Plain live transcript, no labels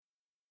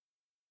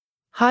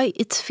Hi,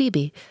 it's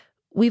Phoebe.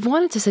 We've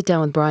wanted to sit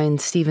down with Bryan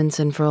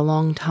Stevenson for a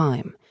long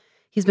time.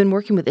 He's been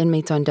working with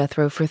inmates on death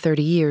row for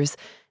 30 years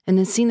and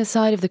has seen a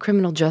side of the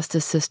criminal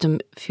justice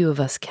system few of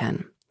us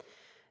can.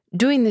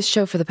 Doing this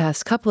show for the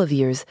past couple of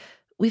years,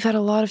 we've had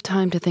a lot of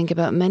time to think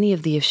about many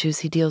of the issues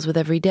he deals with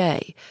every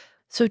day.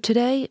 So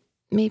today,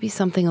 maybe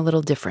something a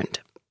little different.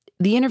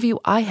 The interview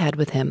I had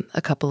with him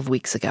a couple of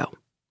weeks ago.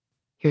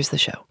 Here's the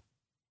show.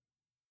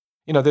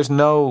 You know, there's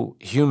no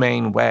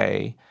humane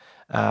way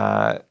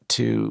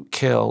to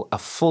kill a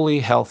fully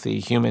healthy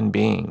human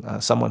being,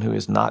 someone who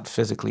is not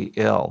physically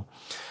ill,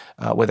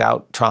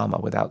 without trauma,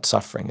 without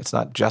suffering. It's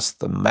not just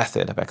the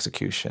method of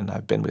execution.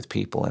 I've been with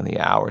people in the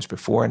hours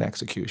before an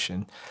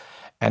execution,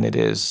 and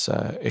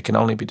it can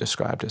only be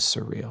described as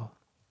surreal.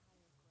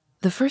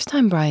 The first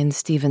time Bryan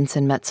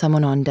Stevenson met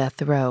someone on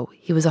death row,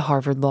 he was a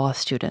Harvard law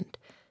student.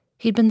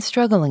 He'd been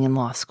struggling in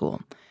law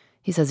school.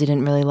 He says he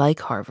didn't really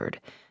like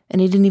Harvard,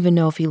 and he didn't even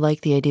know if he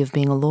liked the idea of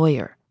being a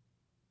lawyer.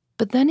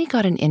 But then he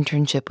got an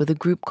internship with a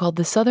group called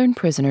the Southern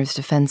Prisoners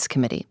Defense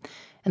Committee,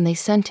 and they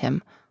sent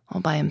him,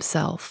 all by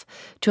himself,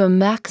 to a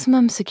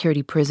maximum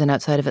security prison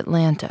outside of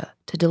Atlanta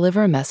to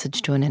deliver a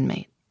message to an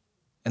inmate.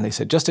 And they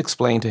said, just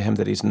explain to him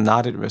that he's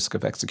not at risk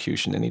of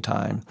execution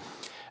anytime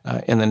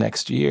in the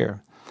next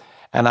year.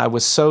 And I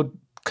was so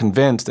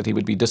convinced that he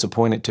would be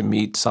disappointed to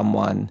meet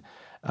someone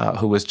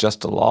who was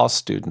just a law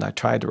student. I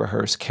tried to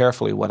rehearse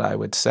carefully what I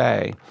would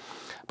say.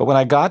 But when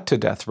I got to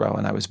death row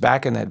and I was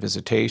back in that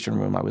visitation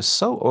room, I was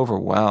so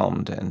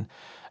overwhelmed, and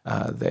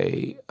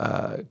they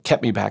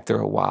kept me back there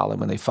a while. And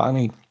when they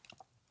finally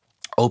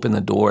opened the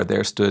door,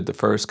 there stood the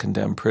first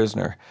condemned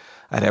prisoner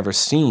I'd ever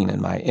seen,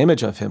 and my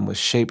image of him was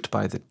shaped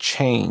by the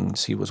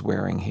chains he was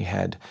wearing. He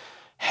had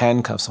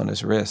handcuffs on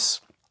his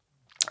wrists,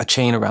 a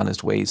chain around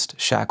his waist,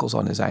 shackles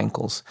on his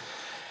ankles.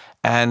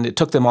 And it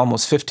took them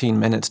almost 15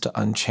 minutes to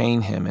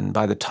unchain him. And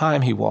by the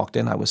time he walked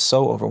in, I was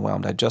so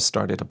overwhelmed, I just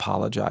started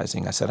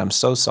apologizing. I said, I'm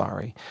so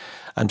sorry.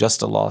 I'm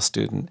just a law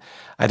student.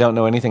 I don't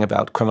know anything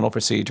about criminal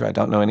procedure. I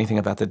don't know anything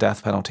about the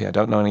death penalty. I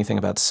don't know anything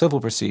about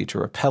civil procedure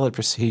or appellate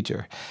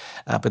procedure.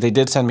 But they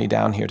did send me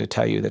down here to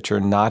tell you that you're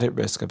not at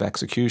risk of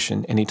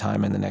execution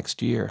anytime in the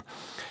next year.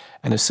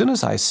 And as soon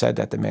as I said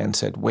that, the man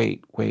said,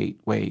 wait,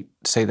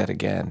 say that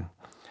again.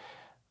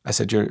 I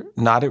said, you're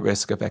not at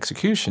risk of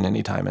execution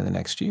anytime in the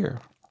next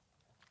year.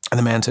 And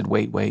the man said,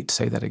 wait,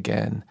 say that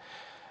again.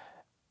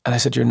 And I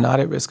said, you're not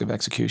at risk of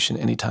execution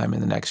anytime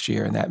in the next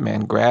year. And that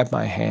man grabbed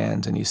my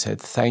hands and he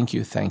said, thank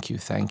you.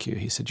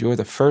 He said, you're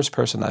the first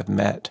person I've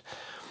met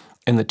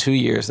in the 2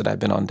 years that I've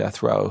been on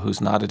death row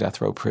who's not a death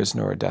row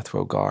prisoner or a death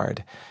row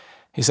guard.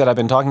 He said, I've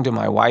been talking to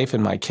my wife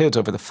and my kids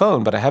over the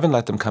phone, but I haven't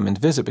let them come and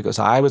visit because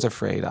I was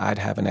afraid I'd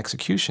have an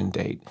execution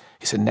date.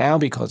 He said, now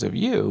because of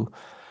you,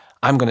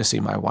 I'm going to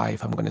see my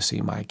wife, I'm going to see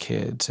my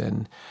kids.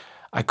 And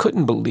I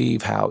couldn't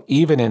believe how,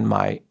 even in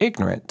my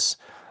ignorance,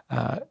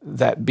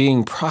 that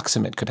being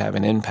proximate could have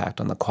an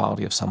impact on the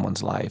quality of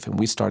someone's life. And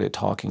we started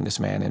talking, this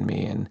man and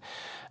me, and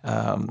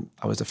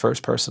I was the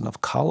first person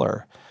of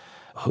color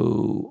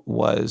who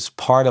was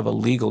part of a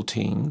legal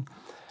team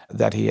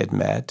that he had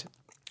met.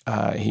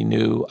 He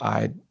knew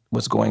I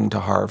was going to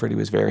Harvard. He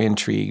was very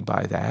intrigued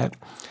by that.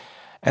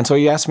 And so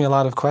he asked me a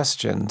lot of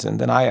questions, and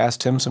then I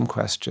asked him some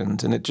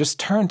questions. And it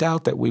just turned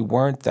out that we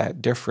weren't that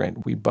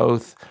different. We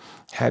both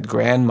had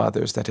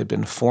grandmothers that had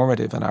been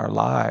formative in our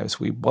lives.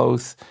 We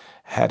both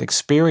had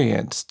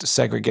experienced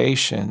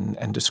segregation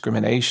and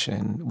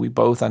discrimination. We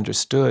both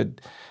understood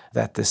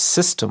that the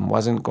system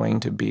wasn't going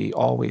to be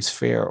always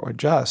fair or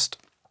just.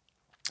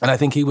 And I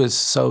think he was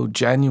so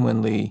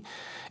genuinely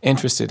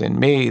interested in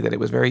me that it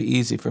was very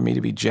easy for me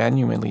to be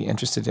genuinely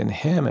interested in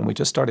him. And we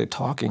just started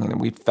talking, and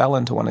we fell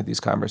into one of these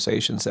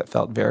conversations that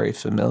felt very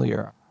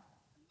familiar.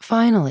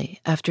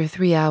 Finally, after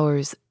 3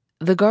 hours,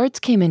 the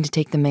guards came in to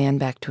take the man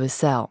back to his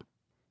cell.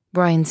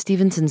 Bryan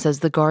Stevenson says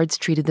the guards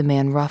treated the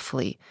man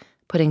roughly,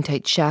 putting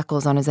tight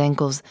shackles on his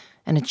ankles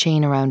and a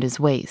chain around his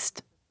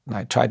waist.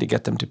 I tried to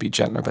get them to be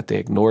gentler, but they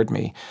ignored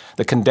me.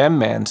 The condemned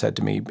man said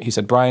to me, he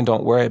said, Bryan,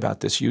 don't worry about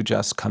this, you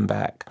just come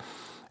back.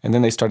 And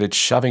then they started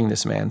shoving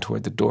this man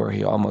toward the door.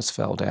 He almost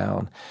fell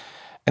down.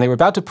 And they were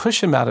about to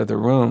push him out of the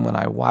room when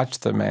I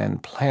watched the man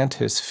plant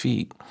his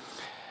feet.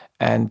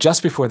 And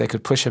just before they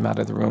could push him out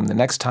of the room, the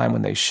next time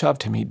when they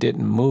shoved him, he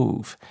didn't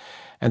move.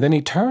 And then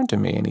he turned to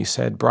me and he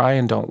said,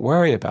 Bryan, don't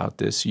worry about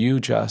this, you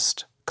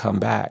just come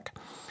back.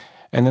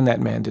 And then that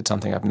man did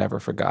something I've never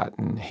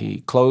forgotten.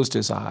 He closed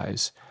his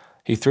eyes,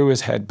 he threw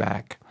his head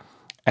back,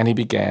 and he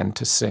began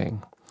to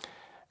sing.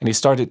 And he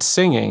started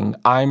singing,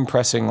 I'm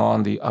pressing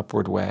on the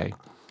upward way.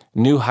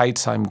 New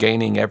heights I'm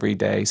gaining every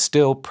day,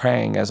 still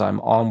praying as I'm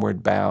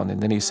onward bound.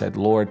 And then he said,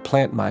 Lord,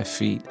 plant my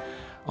feet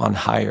on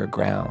higher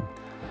ground.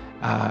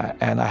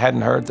 And I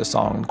hadn't heard the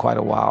song in quite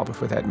a while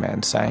before that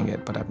man sang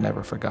it, but I've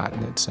never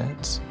forgotten it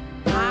since.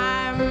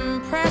 I'm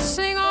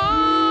pressing on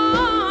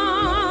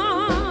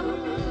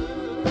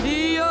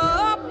the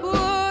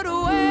upward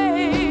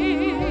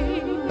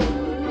way.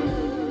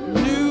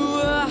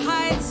 New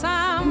heights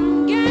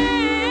I'm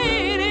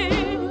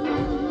gaining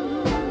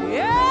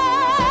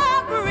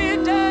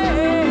every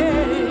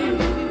day.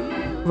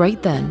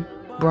 Right then,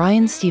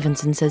 Bryan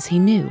Stevenson says he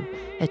knew,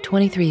 at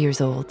 23 years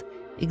old,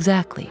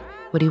 exactly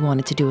what he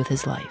wanted to do with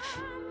his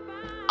life.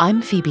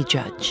 I'm Phoebe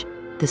Judge.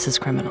 This is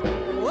Criminal.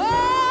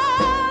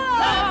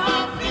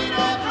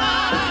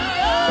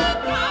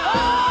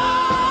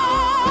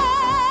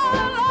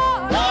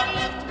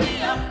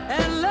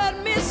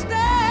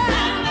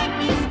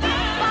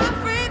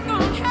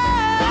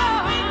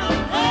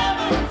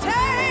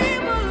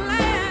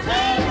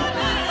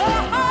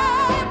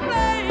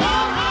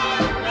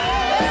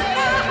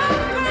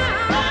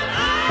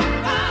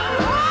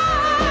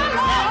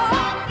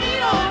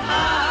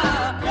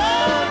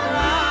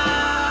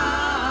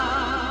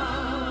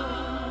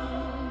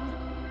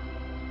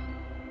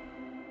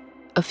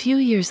 A few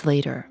years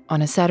later,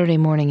 on a Saturday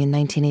morning in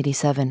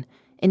 1987,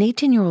 an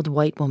 18-year-old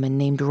white woman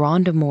named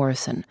Rhonda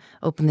Morrison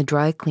opened the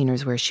dry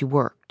cleaners where she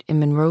worked in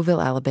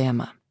Monroeville,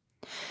 Alabama.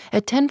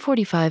 At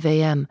 10:45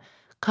 a.m.,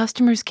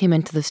 customers came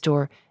into the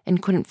store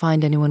and couldn't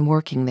find anyone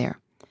working there.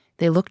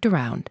 They looked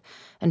around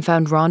and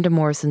found Rhonda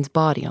Morrison's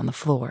body on the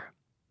floor.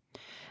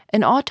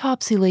 An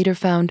autopsy later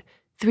found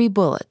 3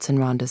 bullets in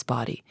Rhonda's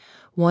body,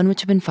 one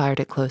which had been fired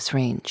at close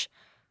range.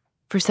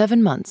 For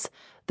 7 months,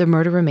 the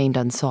murder remained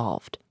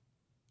unsolved.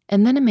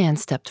 And then a man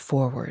stepped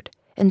forward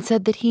and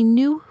said that he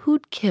knew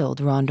who'd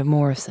killed Rhonda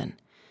Morrison.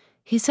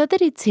 He said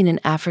that he'd seen an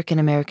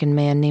African-American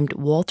man named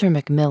Walter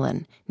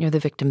McMillan near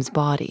the victim's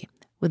body,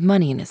 with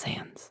money in his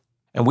hands.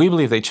 And we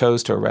believe they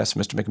chose to arrest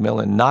Mr.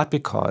 McMillan not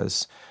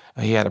because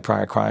he had a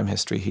prior crime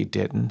history. He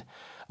didn't.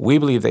 We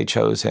believe they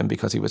chose him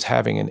because he was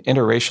having an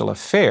interracial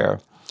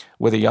affair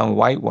with a young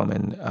white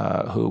woman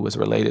who was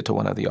related to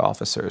one of the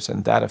officers.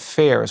 And that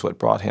affair is what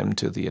brought him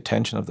to the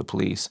attention of the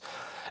police.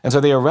 And so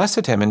they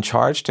arrested him and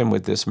charged him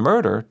with this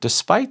murder,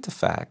 despite the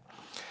fact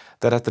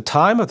that at the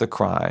time of the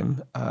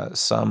crime,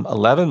 some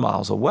 11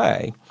 miles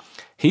away,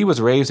 he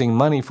was raising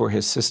money for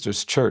his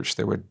sister's church.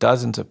 There were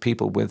dozens of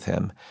people with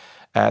him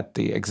at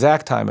the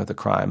exact time of the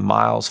crime,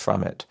 miles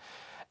from it.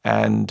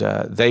 And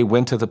they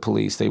went to the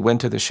police. They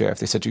went to the sheriff.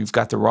 They said, "You've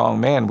got the wrong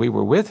man. We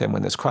were with him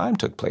when this crime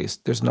took place.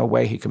 There's no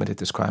way he committed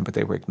this crime," but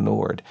they were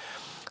ignored.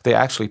 They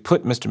actually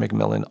put Mr.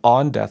 McMillan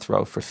on death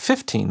row for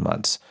 15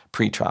 months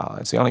pre-trial.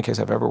 It's the only case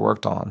I've ever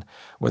worked on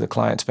where the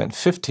client spent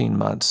 15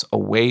 months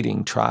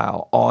awaiting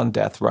trial on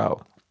death row.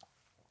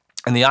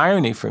 And the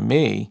irony for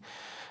me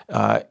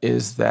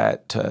is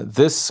that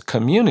this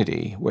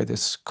community where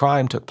this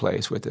crime took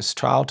place, where this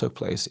trial took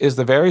place, is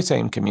the very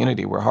same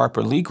community where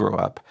Harper Lee grew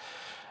up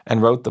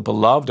and wrote the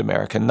beloved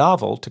American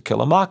novel To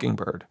Kill a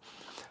Mockingbird.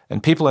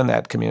 And people in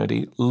that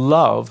community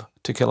love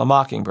To Kill a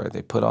Mockingbird.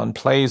 They put on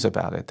plays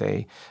about it.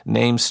 They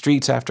name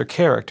streets after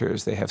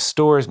characters. They have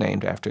stores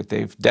named after it.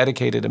 They've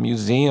dedicated a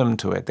museum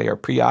to it. They are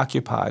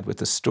preoccupied with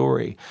the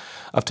story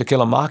of To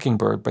Kill a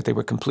Mockingbird, but they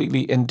were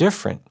completely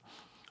indifferent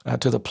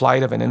to the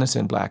plight of an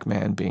innocent black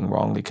man being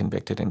wrongly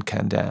convicted and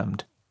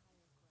condemned.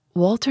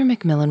 Walter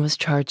McMillan was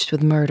charged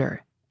with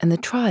murder, and the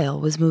trial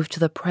was moved to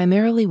the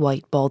primarily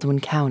white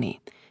Baldwin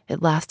County.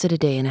 It lasted a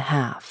day and a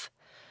half.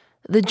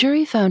 The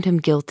jury found him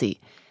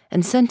guilty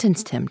and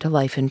sentenced him to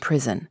life in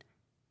prison.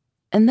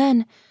 And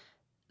then,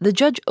 the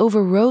judge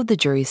overrode the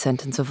jury's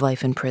sentence of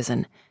life in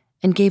prison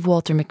and gave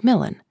Walter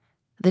McMillan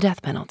the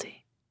death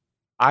penalty.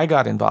 I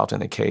got involved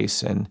in the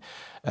case, and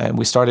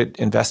we started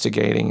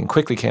investigating and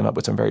quickly came up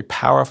with some very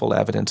powerful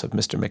evidence of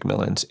Mr.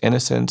 McMillan's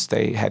innocence.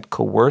 They had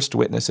coerced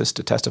witnesses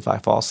to testify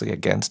falsely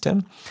against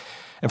him.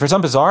 And for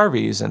some bizarre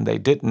reason, they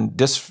didn't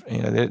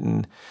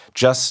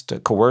just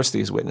coerce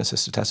these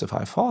witnesses to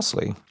testify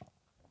falsely.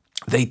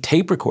 They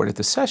tape recorded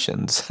the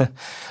sessions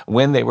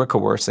when they were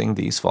coercing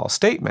these false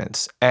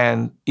statements.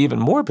 And even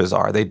more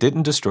bizarre, they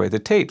didn't destroy the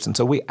tapes. And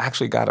so we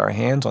actually got our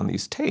hands on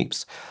these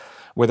tapes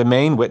where the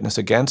main witness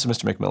against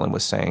Mr. McMillan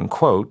was saying,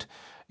 quote,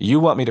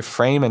 "You want me to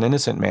frame an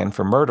innocent man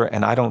for murder,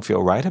 and I don't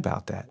feel right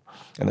about that."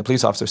 And the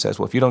police officer says,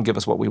 "Well, if you don't give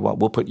us what we want,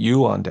 we'll put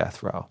you on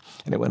death row."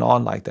 And it went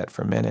on like that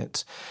for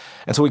minutes.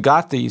 And so we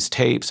got these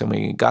tapes, and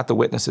we got the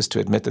witnesses to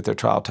admit that their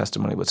trial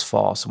testimony was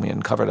false, and we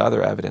uncovered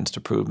other evidence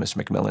to prove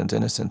Mr. McMillan's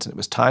innocence, and it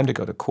was time to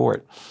go to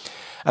court.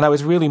 And I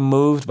was really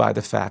moved by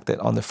the fact that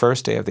on the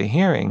first day of the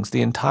hearings,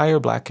 the entire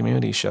black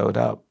community showed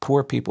up.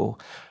 Poor people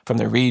from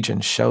the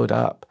region showed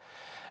up.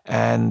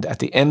 And at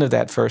the end of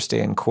that first day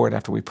in court,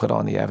 after we put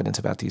on the evidence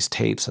about these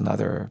tapes and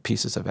other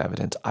pieces of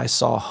evidence, I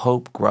saw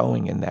hope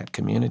growing in that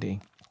community.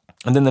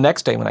 And then the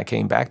next day when I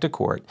came back to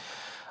court,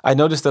 I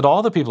noticed that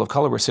all the people of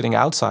color were sitting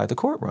outside the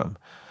courtroom.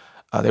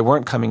 They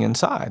weren't coming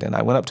inside. And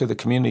I went up to the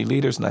community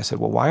leaders and I said,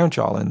 "Well, why aren't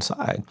you all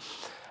inside?"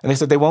 And they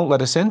said, "They won't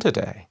let us in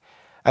today."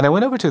 And I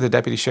went over to the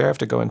deputy sheriff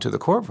to go into the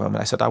courtroom.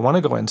 And I said, "I want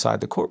to go inside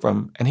the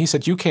courtroom." And he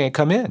said, "You can't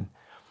come in."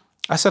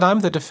 I said,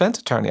 "I'm the defense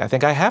attorney. I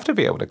think I have to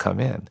be able to come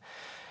in."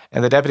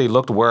 And the deputy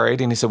looked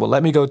worried and he said, "Well,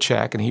 let me go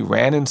check." And he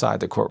ran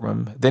inside the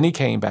courtroom. Then he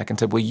came back and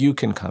said, "Well, you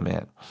can come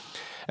in."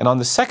 And on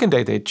the second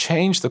day, they had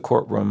changed the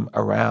courtroom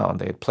around.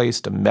 They had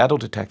placed a metal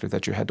detector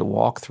that you had to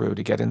walk through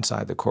to get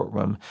inside the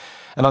courtroom.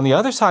 And on the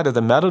other side of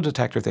the metal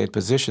detector, they had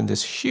positioned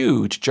this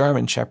huge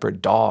German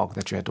Shepherd dog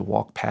that you had to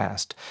walk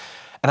past.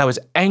 And I was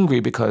angry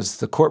because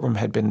the courtroom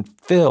had been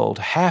filled,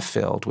 half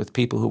filled, with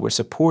people who were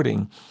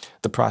supporting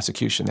the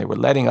prosecution. They were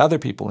letting other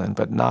people in,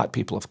 but not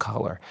people of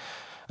color.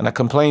 And I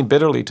complained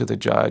bitterly to the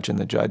judge, and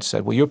the judge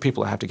said, well, your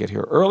people have to get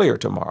here earlier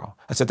tomorrow.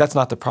 I said, that's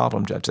not the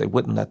problem, Judge. They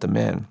wouldn't let them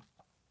in.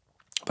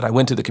 But I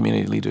went to the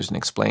community leaders and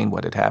explained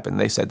what had happened.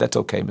 They said, that's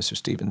okay, Mr.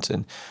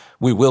 Stevenson.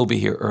 We will be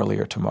here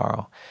earlier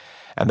tomorrow.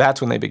 And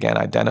that's when they began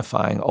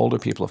identifying older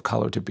people of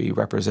color to be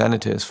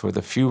representatives for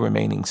the few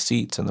remaining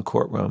seats in the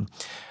courtroom.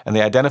 And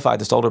they identified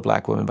this older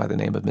black woman by the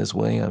name of Ms.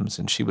 Williams,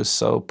 and she was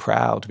so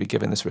proud to be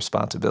given this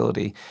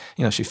responsibility.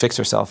 You know, she fixed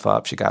herself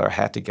up, she got her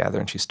hat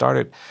together, and she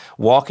started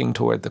walking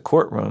toward the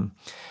courtroom.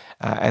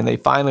 And they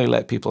finally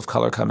let people of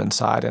color come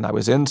inside, and I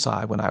was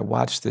inside when I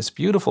watched this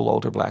beautiful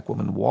older black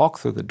woman walk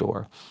through the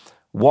door,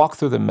 walk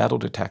through the metal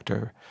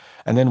detector,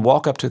 and then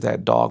walk up to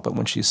that dog. But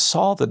when she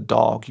saw the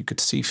dog, you could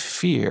see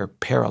fear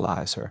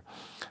paralyze her.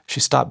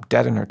 She stopped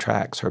dead in her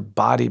tracks. Her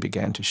body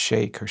began to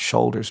shake. Her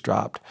shoulders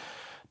dropped.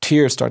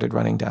 Tears started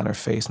running down her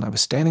face, and I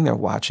was standing there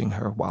watching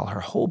her while her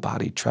whole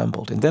body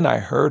trembled. And then I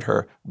heard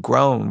her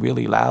groan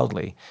really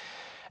loudly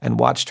and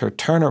watched her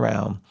turn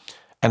around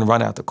and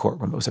run out the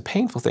courtroom. It was a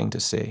painful thing to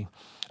see.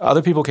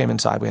 Other people came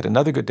inside. We had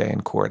another good day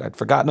in court. I'd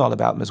forgotten all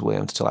about Ms.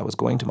 Williams till I was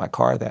going to my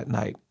car that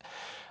night.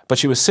 But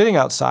she was sitting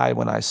outside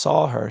when I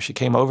saw her. She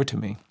came over to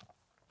me.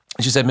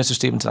 And she said, Mr.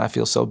 Stevenson, I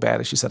feel so bad.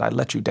 And she said, I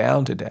let you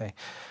down today.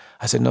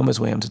 I said, no, Ms.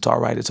 Williams, it's all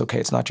right. It's okay.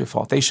 It's not your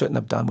fault. They shouldn't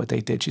have done what they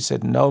did. She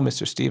said, no,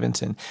 Mr.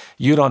 Stevenson,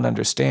 you don't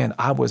understand.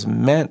 I was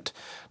meant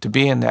to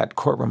be in that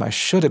courtroom. I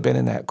should have been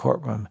in that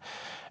courtroom.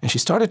 And she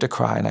started to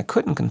cry, and I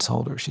couldn't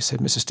console her. She said,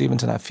 Mr.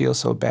 Stevenson, I feel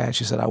so bad.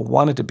 She said, I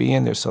wanted to be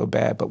in there so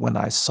bad, but when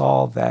I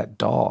saw that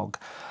dog,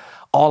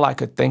 all I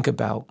could think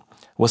about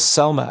was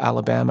Selma,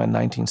 Alabama in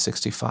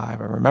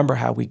 1965. I remember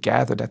how we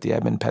gathered at the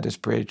Edmund Pettus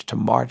Bridge to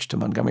march to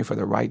Montgomery for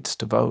the rights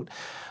to vote.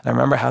 And I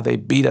remember how they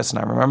beat us, and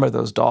I remember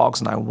those dogs,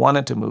 and I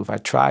wanted to move. I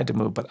tried to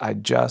move, but I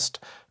just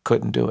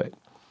couldn't do it.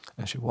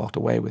 And she walked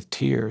away with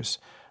tears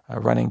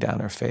running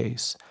down her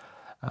face.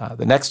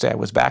 The next day I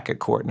was back at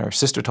court, and her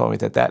sister told me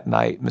that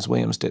night Ms.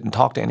 Williams didn't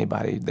talk to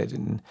anybody. They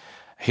didn't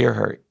hear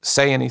her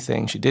say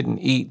anything. She didn't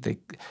eat.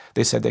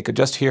 They said they could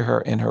just hear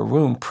her in her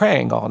room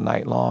praying all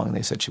night long. And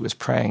they said she was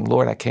praying,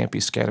 Lord, I can't be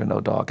scared of no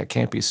dog. I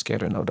can't be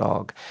scared of no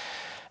dog.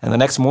 And the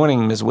next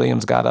morning, Ms.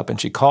 Williams got up and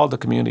she called the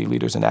community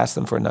leaders and asked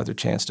them for another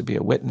chance to be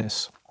a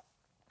witness.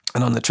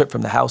 And on the trip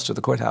from the house to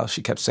the courthouse,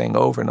 she kept saying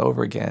over and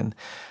over again,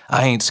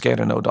 I ain't scared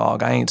of no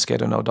dog. I ain't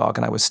scared of no dog.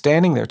 And I was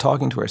standing there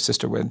talking to her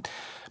sister when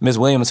Ms.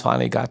 Williams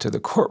finally got to the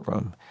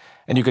courtroom.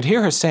 And you could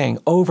hear her saying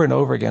over and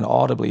over again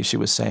audibly, she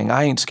was saying,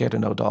 I ain't scared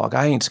of no dog.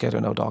 I ain't scared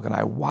of no dog. And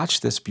I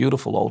watched this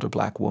beautiful older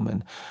black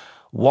woman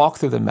walk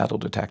through the metal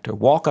detector,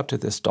 walk up to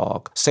this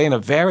dog, say in a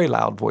very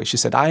loud voice, she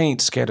said, I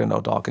ain't scared of no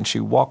dog. And she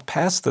walked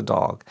past the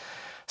dog,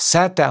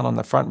 sat down on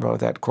the front row of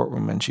that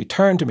courtroom, and she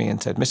turned to me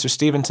and said, Mr.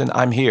 Stevenson,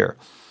 I'm here.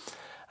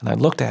 And I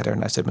looked at her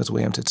and I said, Ms.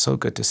 Williams, it's so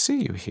good to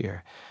see you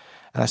here.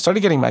 And I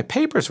started getting my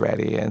papers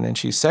ready. And then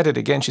she said it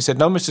again. She said,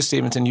 no, Mr.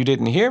 Stevenson, you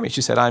didn't hear me.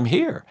 She said, I'm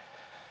here.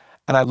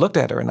 And I looked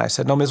at her and I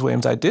said, no, Ms.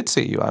 Williams, I did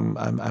see you.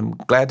 I'm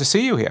glad to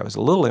see you here. I was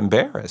a little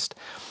embarrassed.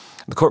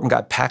 The courtroom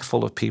got packed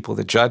full of people.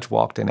 The judge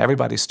walked in.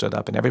 Everybody stood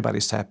up and everybody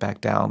sat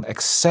back down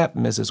except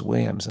Mrs.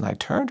 Williams. And I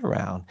turned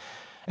around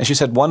and she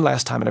said one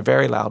last time in a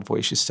very loud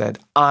voice, she said,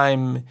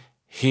 I'm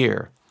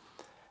here.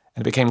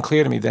 And it became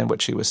clear to me then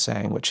what she was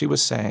saying. What she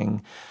was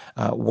saying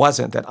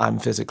wasn't that I'm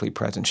physically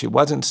present. She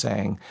wasn't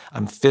saying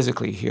I'm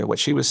physically here. What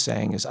she was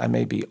saying is I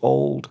may be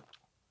old,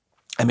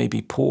 I may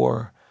be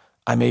poor,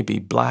 I may be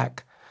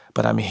black,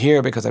 but I'm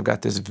here because I've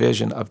got this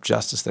vision of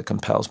justice that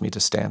compels me to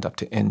stand up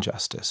to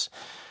injustice.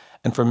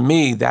 And for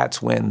me,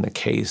 that's when the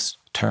case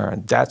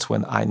turned. That's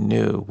when I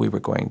knew we were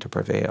going to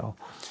prevail.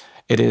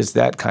 It is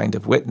that kind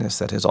of witness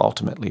that has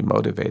ultimately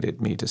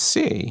motivated me to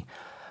see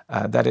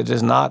that it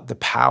is not the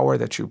power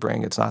that you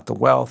bring, it's not the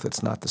wealth,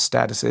 it's not the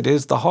status, it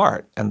is the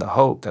heart and the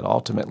hope that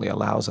ultimately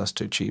allows us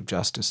to achieve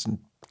justice in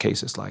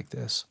cases like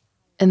this.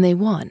 And they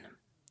won.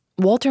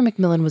 Walter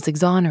McMillian was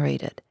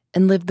exonerated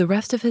and lived the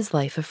rest of his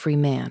life a free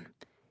man.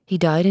 He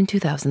died in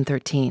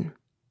 2013.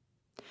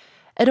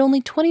 At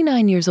only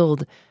 29 years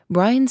old,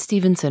 Bryan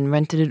Stevenson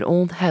rented an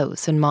old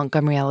house in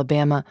Montgomery,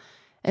 Alabama,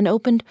 and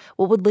opened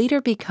what would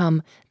later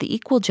become the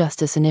Equal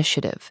Justice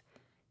Initiative.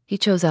 He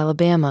chose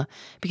Alabama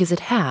because it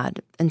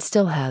had, and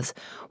still has,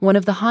 one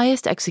of the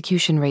highest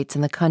execution rates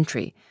in the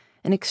country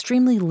and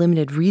extremely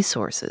limited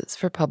resources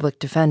for public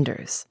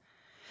defenders.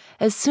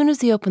 As soon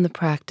as he opened the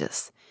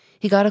practice,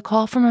 he got a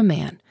call from a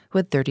man who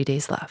had 30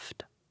 days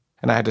left.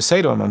 And I had to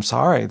say to him, I'm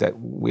sorry that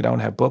we don't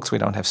have books, we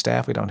don't have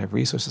staff, we don't have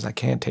resources. I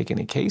can't take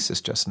any cases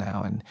just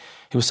now. And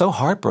he was so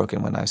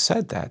heartbroken when I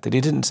said that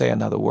he didn't say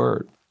another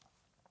word.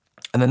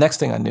 And the next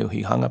thing I knew,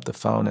 he hung up the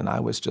phone, and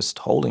I was just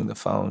holding the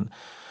phone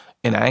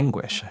in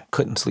anguish. I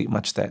couldn't sleep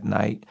much that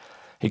night.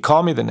 He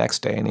called me the next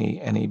day,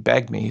 and he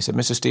begged me. He said,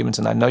 Mr.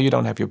 Stevenson, I know you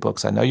don't have your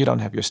books. I know you don't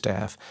have your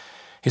staff.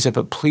 He said,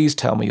 but please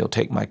tell me you'll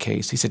take my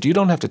case. He said, you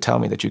don't have to tell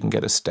me that you can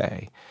get a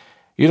stay.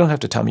 You don't have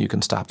to tell me you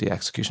can stop the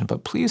execution,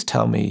 but please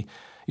tell me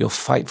You'll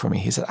fight for me.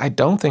 He said, I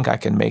don't think I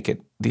can make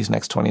it these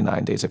next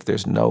 29 days if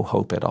there's no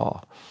hope at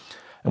all.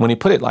 And when he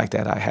put it like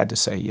that, I had to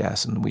say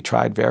yes. And we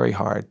tried very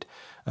hard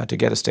to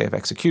get a stay of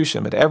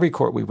execution. But every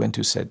court we went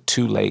to said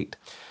too late.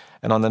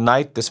 And on the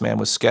night this man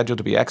was scheduled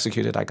to be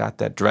executed, I got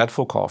that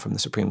dreadful call from the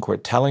Supreme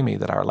Court telling me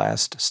that our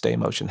last stay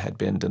motion had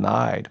been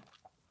denied.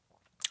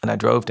 And I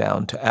drove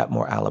down to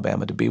Atmore,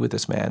 Alabama to be with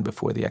this man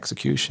before the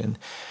execution.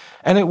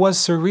 And it was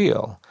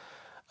surreal.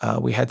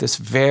 We had this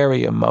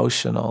very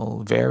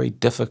emotional, very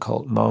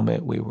difficult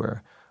moment. We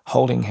were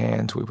holding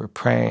hands, we were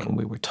praying,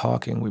 we were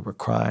talking, we were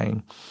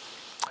crying.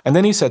 And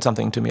then he said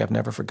something to me I've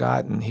never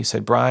forgotten. He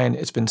said, Brian,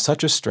 it's been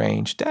such a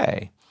strange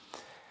day.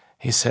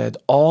 He said,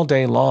 all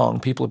day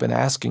long, people have been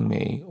asking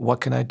me,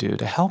 what can I do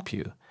to help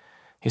you?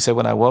 He said,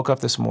 when I woke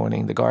up this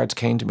morning, the guards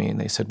came to me and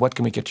they said, what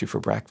can we get you for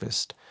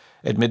breakfast?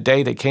 At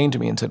midday, they came to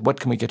me and said, what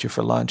can we get you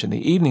for lunch? In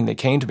the evening, they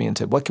came to me and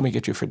said, what can we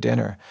get you for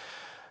dinner?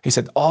 He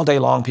said, all day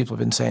long, people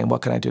have been saying,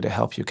 what can I do to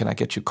help you? Can I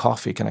get you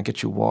coffee? Can I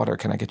get you water?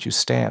 Can I get you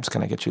stamps?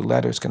 Can I get you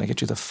letters? Can I get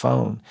you the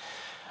phone?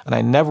 And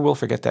I never will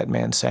forget that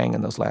man saying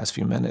in those last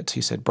few minutes,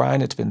 he said,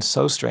 Brian, it's been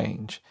so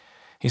strange.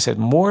 He said,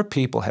 more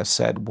people have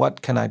said,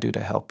 what can I do to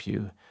help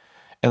you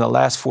in the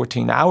last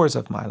 14 hours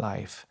of my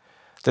life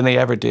than they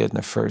ever did in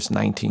the first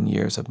 19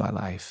 years of my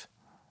life.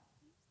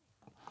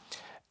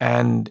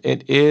 And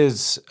it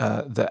is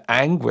the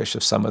anguish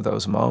of some of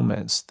those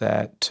moments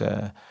that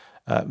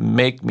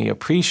make me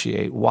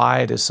appreciate why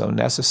it is so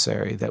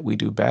necessary that we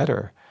do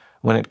better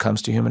when it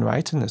comes to human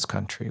rights in this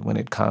country, when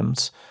it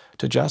comes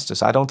to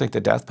justice. I don't think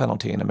the death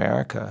penalty in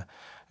America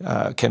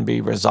can be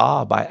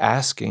resolved by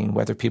asking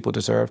whether people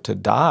deserve to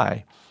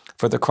die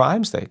for the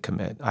crimes they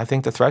commit. I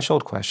think the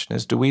threshold question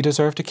is, do we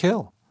deserve to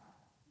kill?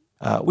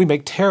 We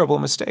make terrible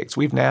mistakes.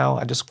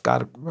 I just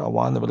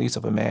won the release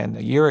of a man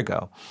a year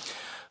ago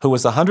who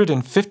was the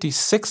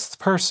 156th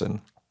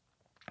person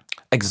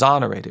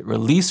exonerated,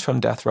 released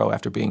from death row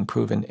after being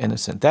proven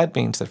innocent. That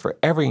means that for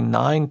every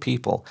 9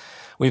 people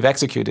we've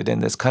executed in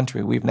this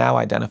country, we've now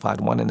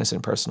identified 1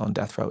 innocent person on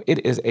death row.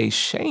 It is a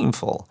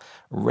shameful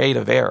rate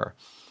of error.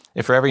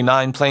 If for every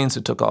 9 planes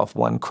that took off,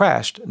 1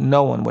 crashed,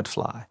 no one would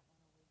fly.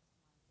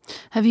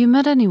 Have you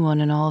met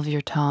anyone in all of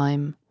your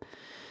time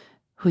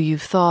who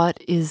you've thought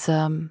is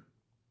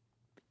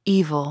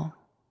evil,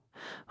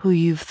 who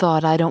you've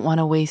thought, I don't want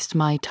to waste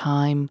my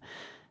time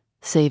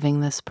saving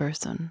this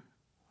person?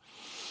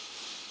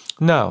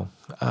 No.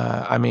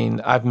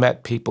 I've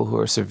met people who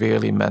are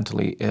severely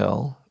mentally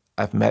ill.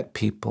 I've met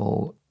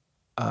people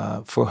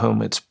for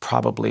whom it's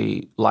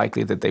probably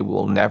likely that they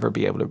will never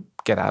be able to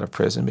get out of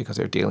prison because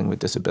they're dealing with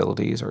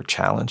disabilities or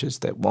challenges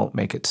that won't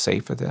make it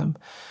safe for them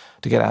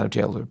to get out of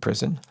jail or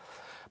prison.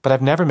 But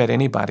I've never met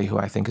anybody who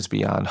I think is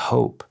beyond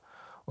hope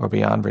or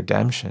beyond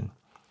redemption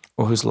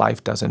or whose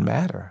life doesn't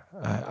matter.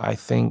 I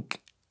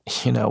think,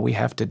 we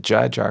have to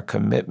judge our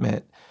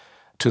commitment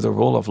to the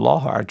rule of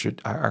law.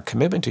 Our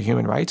commitment to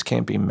human rights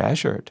can't be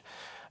measured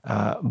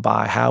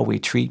by how we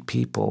treat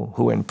people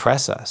who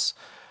impress us,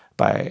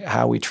 by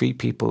how we treat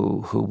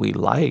people who we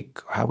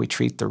like, how we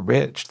treat the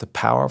rich, the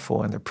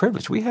powerful, and the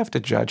privileged. We have to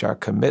judge our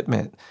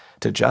commitment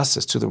to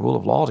justice, to the rule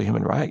of law, to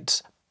human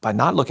rights, by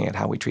not looking at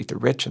how we treat the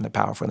rich and the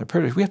powerful and the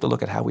privileged. We have to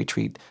look at how we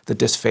treat the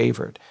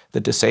disfavored,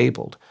 the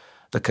disabled,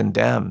 the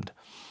condemned.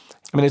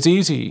 It's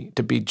easy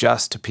to be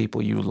just to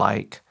people you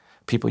like,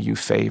 people you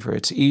favor.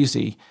 It's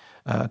easy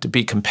to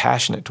be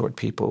compassionate toward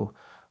people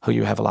who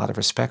you have a lot of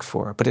respect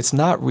for. But it's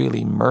not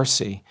really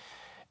mercy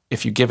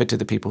if you give it to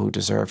the people who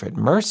deserve it.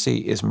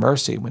 Mercy is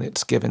mercy when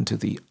it's given to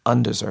the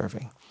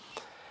undeserving.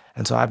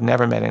 And so I've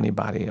never met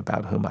anybody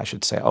about whom I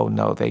should say, oh,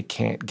 no, they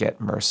can't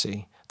get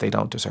mercy. They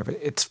don't deserve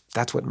it.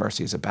 That's what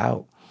mercy is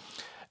about.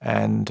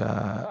 And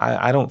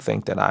I don't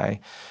think that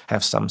I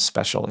have some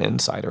special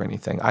insight or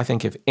anything. I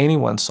think if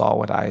anyone saw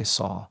what I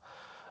saw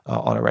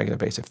on a regular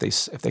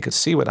basis, if they could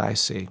see what I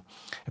see,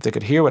 if they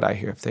could hear what I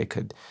hear, if they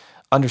could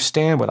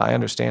understand what I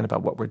understand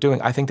about what we're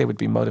doing, I think they would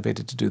be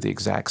motivated to do the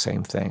exact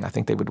same thing. I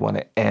think they would want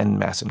to end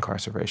mass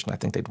incarceration. I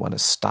think they'd want to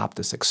stop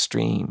this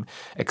extreme,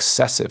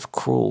 excessive,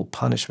 cruel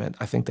punishment.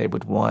 I think they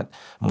would want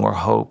more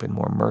hope and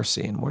more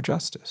mercy and more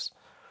justice.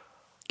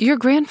 Your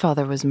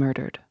grandfather was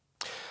murdered.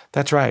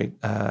 That's right.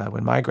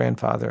 When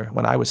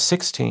I was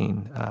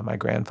 16, my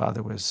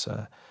grandfather was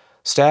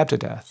stabbed to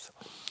death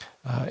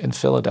in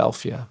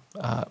Philadelphia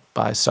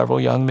by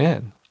several young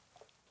men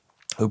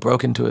who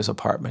broke into his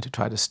apartment to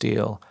try to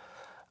steal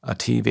a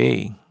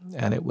TV,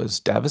 and it was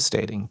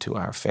devastating to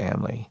our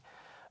family.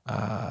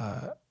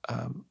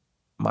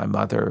 My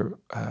mother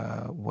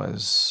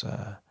was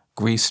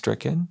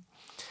grief-stricken.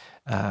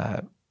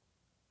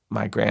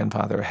 My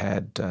grandfather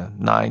had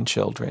 9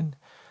 children.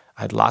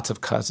 I had lots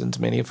of cousins,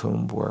 many of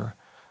whom were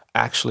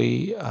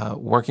actually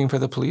working for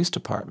the police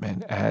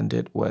department, and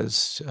it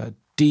was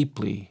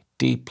deeply,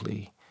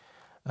 deeply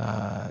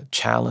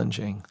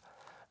challenging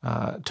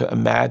to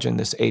imagine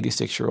this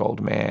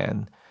 86-year-old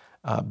man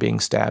being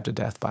stabbed to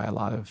death by a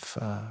lot of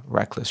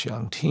reckless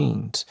young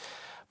teens.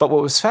 But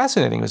what was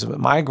fascinating was that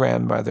my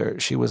grandmother,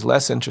 she was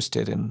less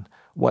interested in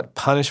what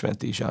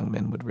punishment these young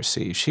men would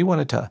receive. She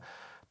wanted to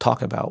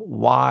talk about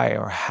why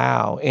or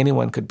how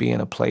anyone could be in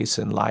a place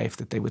in life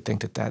that they would think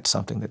that that's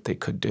something that they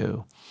could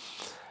do.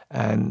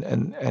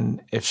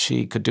 And if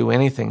she could do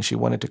anything, she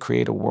wanted to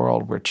create a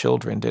world where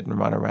children didn't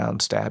run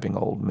around stabbing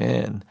old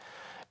men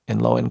in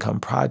low-income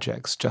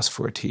projects just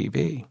for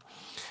TV.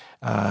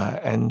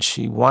 And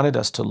she wanted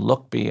us to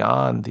look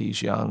beyond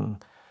these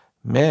young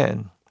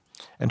men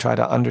and try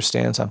to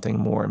understand something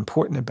more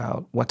important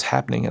about what's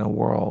happening in a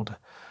world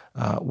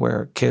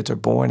where kids are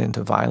born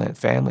into violent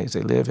families,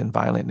 they live in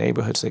violent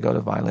neighborhoods, they go to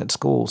violent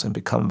schools and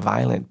become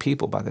violent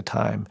people by the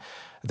time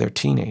they're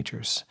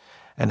teenagers.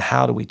 And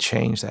how do we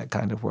change that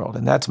kind of world?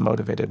 And that's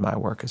motivated my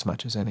work as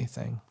much as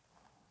anything.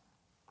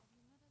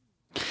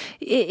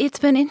 It's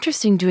been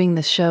interesting doing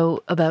this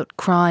show about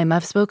crime.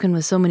 I've spoken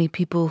with so many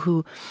people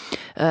who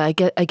I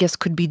guess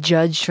could be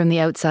judged from the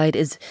outside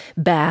as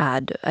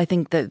bad. I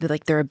think that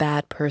like they're a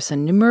bad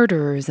person,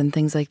 murderers and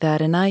things like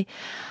that. And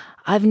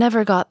I've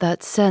never got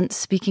that sense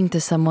speaking to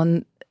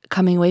someone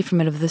coming away from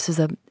it of this is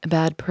a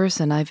bad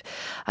person. I've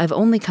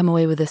only come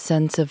away with a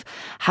sense of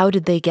how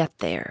did they get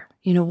there?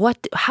 You know,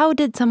 how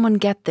did someone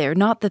get there?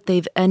 Not that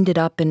they've ended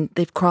up and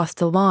they've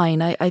crossed a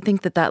line. I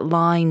think that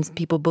line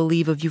people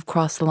believe of you've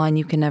crossed the line,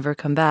 you can never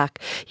come back,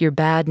 you're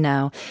bad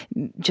now,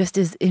 just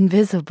is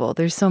invisible.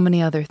 There's so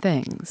many other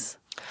things.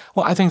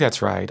 Well, I think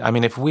that's right. I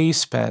mean, if we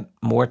spent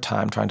more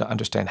time trying to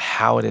understand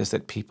how it is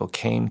that people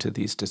came to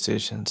these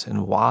decisions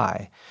and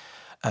why,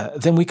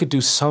 then we could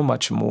do so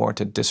much more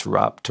to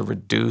disrupt, to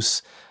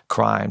reduce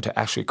crime, to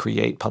actually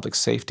create public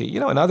safety. You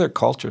know, in other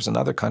cultures, in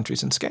other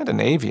countries, in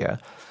Scandinavia,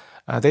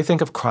 they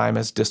think of crime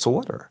as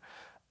disorder.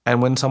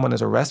 And when someone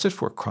is arrested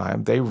for a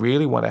crime, they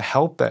really want to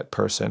help that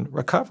person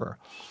recover.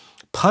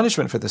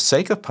 Punishment for the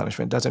sake of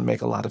punishment doesn't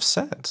make a lot of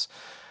sense.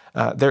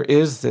 There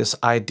is this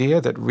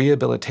idea that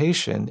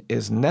rehabilitation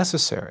is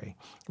necessary,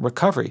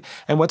 recovery.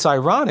 And what's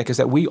ironic is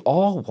that we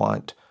all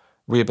want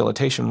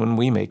rehabilitation when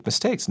we make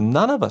mistakes.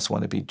 None of us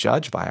want to be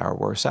judged by our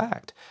worst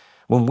act.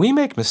 When we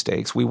make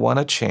mistakes, we want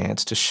a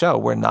chance to show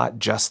we're not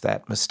just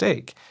that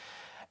mistake.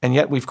 And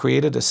yet we've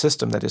created a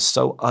system that is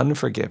so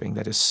unforgiving,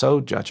 that is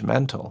so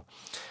judgmental.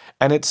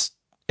 And it's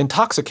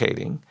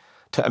intoxicating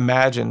to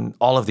imagine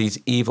all of these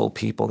evil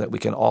people that we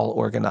can all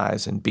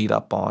organize and beat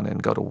up on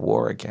and go to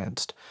war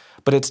against.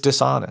 But it's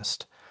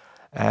dishonest.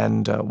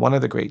 And one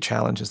of the great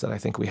challenges that I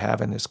think we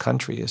have in this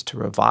country is to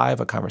revive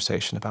a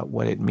conversation about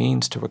what it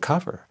means to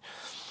recover.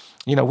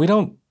 You know, we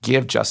don't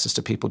give justice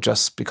to people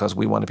just because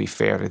we want to be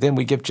fair to them.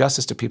 We give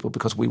justice to people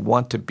because we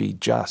want to be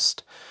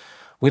just.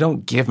 We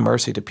don't give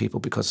mercy to people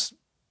because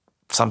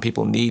some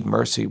people need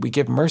mercy. We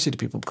give mercy to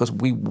people because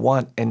we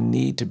want and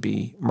need to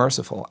be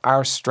merciful.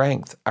 Our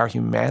strength, our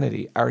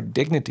humanity, our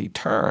dignity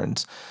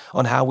turns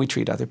on how we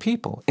treat other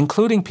people,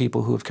 including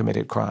people who have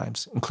committed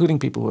crimes, including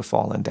people who have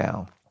fallen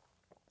down.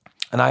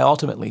 And I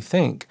ultimately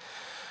think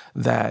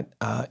that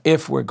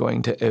if we're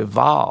going to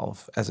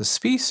evolve as a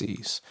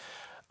species,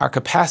 our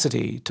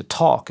capacity to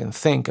talk and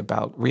think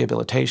about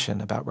rehabilitation,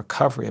 about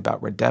recovery,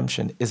 about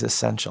redemption is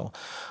essential.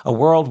 A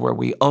world where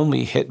we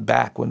only hit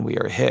back when we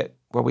are hit,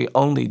 where we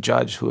only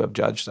judge who have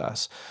judged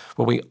us,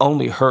 where we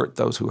only hurt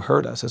those who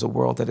hurt us, is a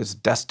world that is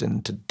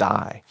destined to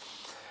die.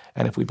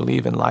 And if we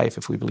believe in life,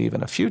 if we believe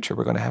in a future,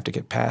 we're going to have to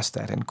get past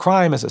that. And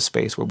crime is a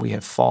space where we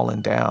have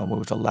fallen down, where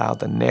we've allowed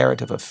the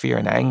narrative of fear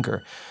and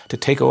anger to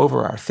take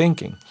over our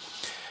thinking.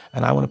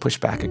 And I want to push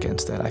back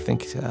against that. I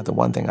think the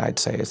one thing I'd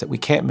say is that we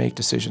can't make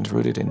decisions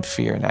rooted in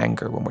fear and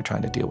anger when we're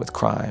trying to deal with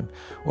crime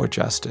or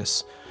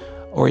justice,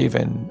 or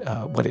even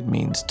what it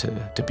means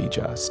to be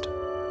just.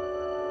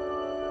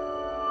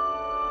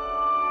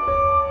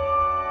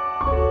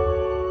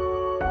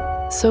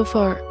 So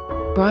far,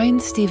 Bryan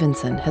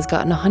Stevenson has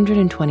gotten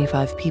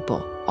 125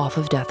 people off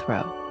of death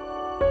row.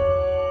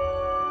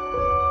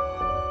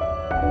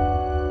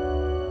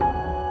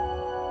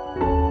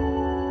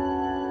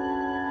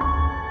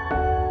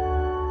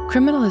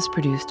 Criminal is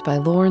produced by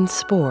Lauren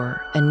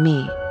Spohr and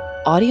me.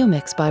 Audio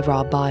mixed by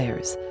Rob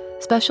Byers.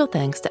 Special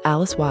thanks to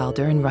Alice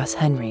Wilder and Russ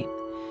Henry.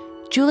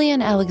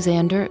 Julianne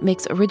Alexander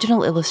makes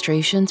original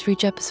illustrations for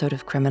each episode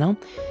of Criminal.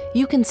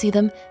 You can see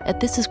them at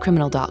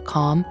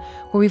thisiscriminal.com,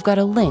 where we've got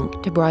a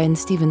link to Bryan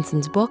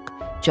Stevenson's book,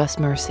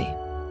 Just Mercy.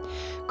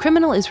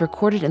 Criminal is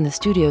recorded in the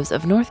studios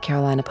of North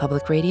Carolina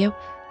Public Radio,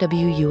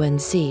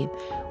 WUNC.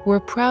 We're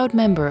a proud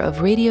member of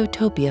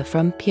Radiotopia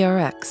from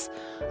PRX,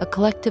 a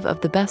collective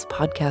of the best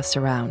podcasts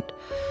around.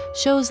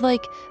 Shows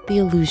like The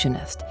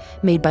Illusionist,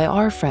 made by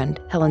our friend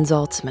Helen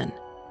Zaltzman.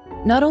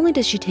 Not only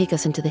does she take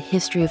us into the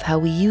history of how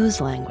we use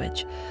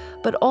language,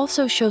 but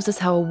also shows us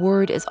how a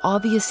word as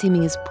obvious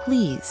seeming as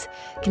please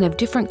can have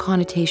different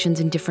connotations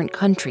in different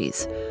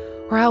countries,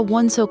 or how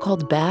one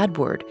so-called bad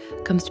word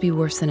comes to be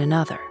worse than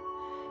another.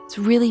 It's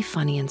really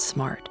funny and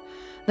smart.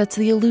 That's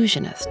The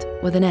Illusionist,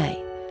 with an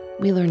A.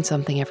 We learn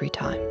something every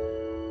time.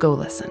 Go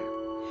listen.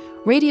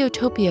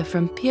 Radiotopia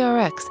from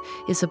PRX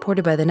is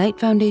supported by the Knight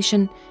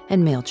Foundation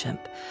and MailChimp,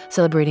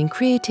 celebrating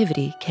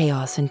creativity,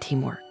 chaos, and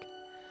teamwork.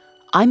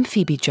 I'm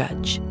Phoebe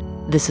Judge.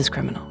 This is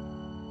Criminal.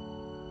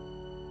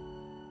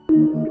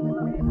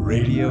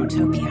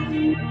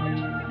 Radiotopia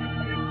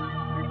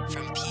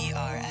from PRX.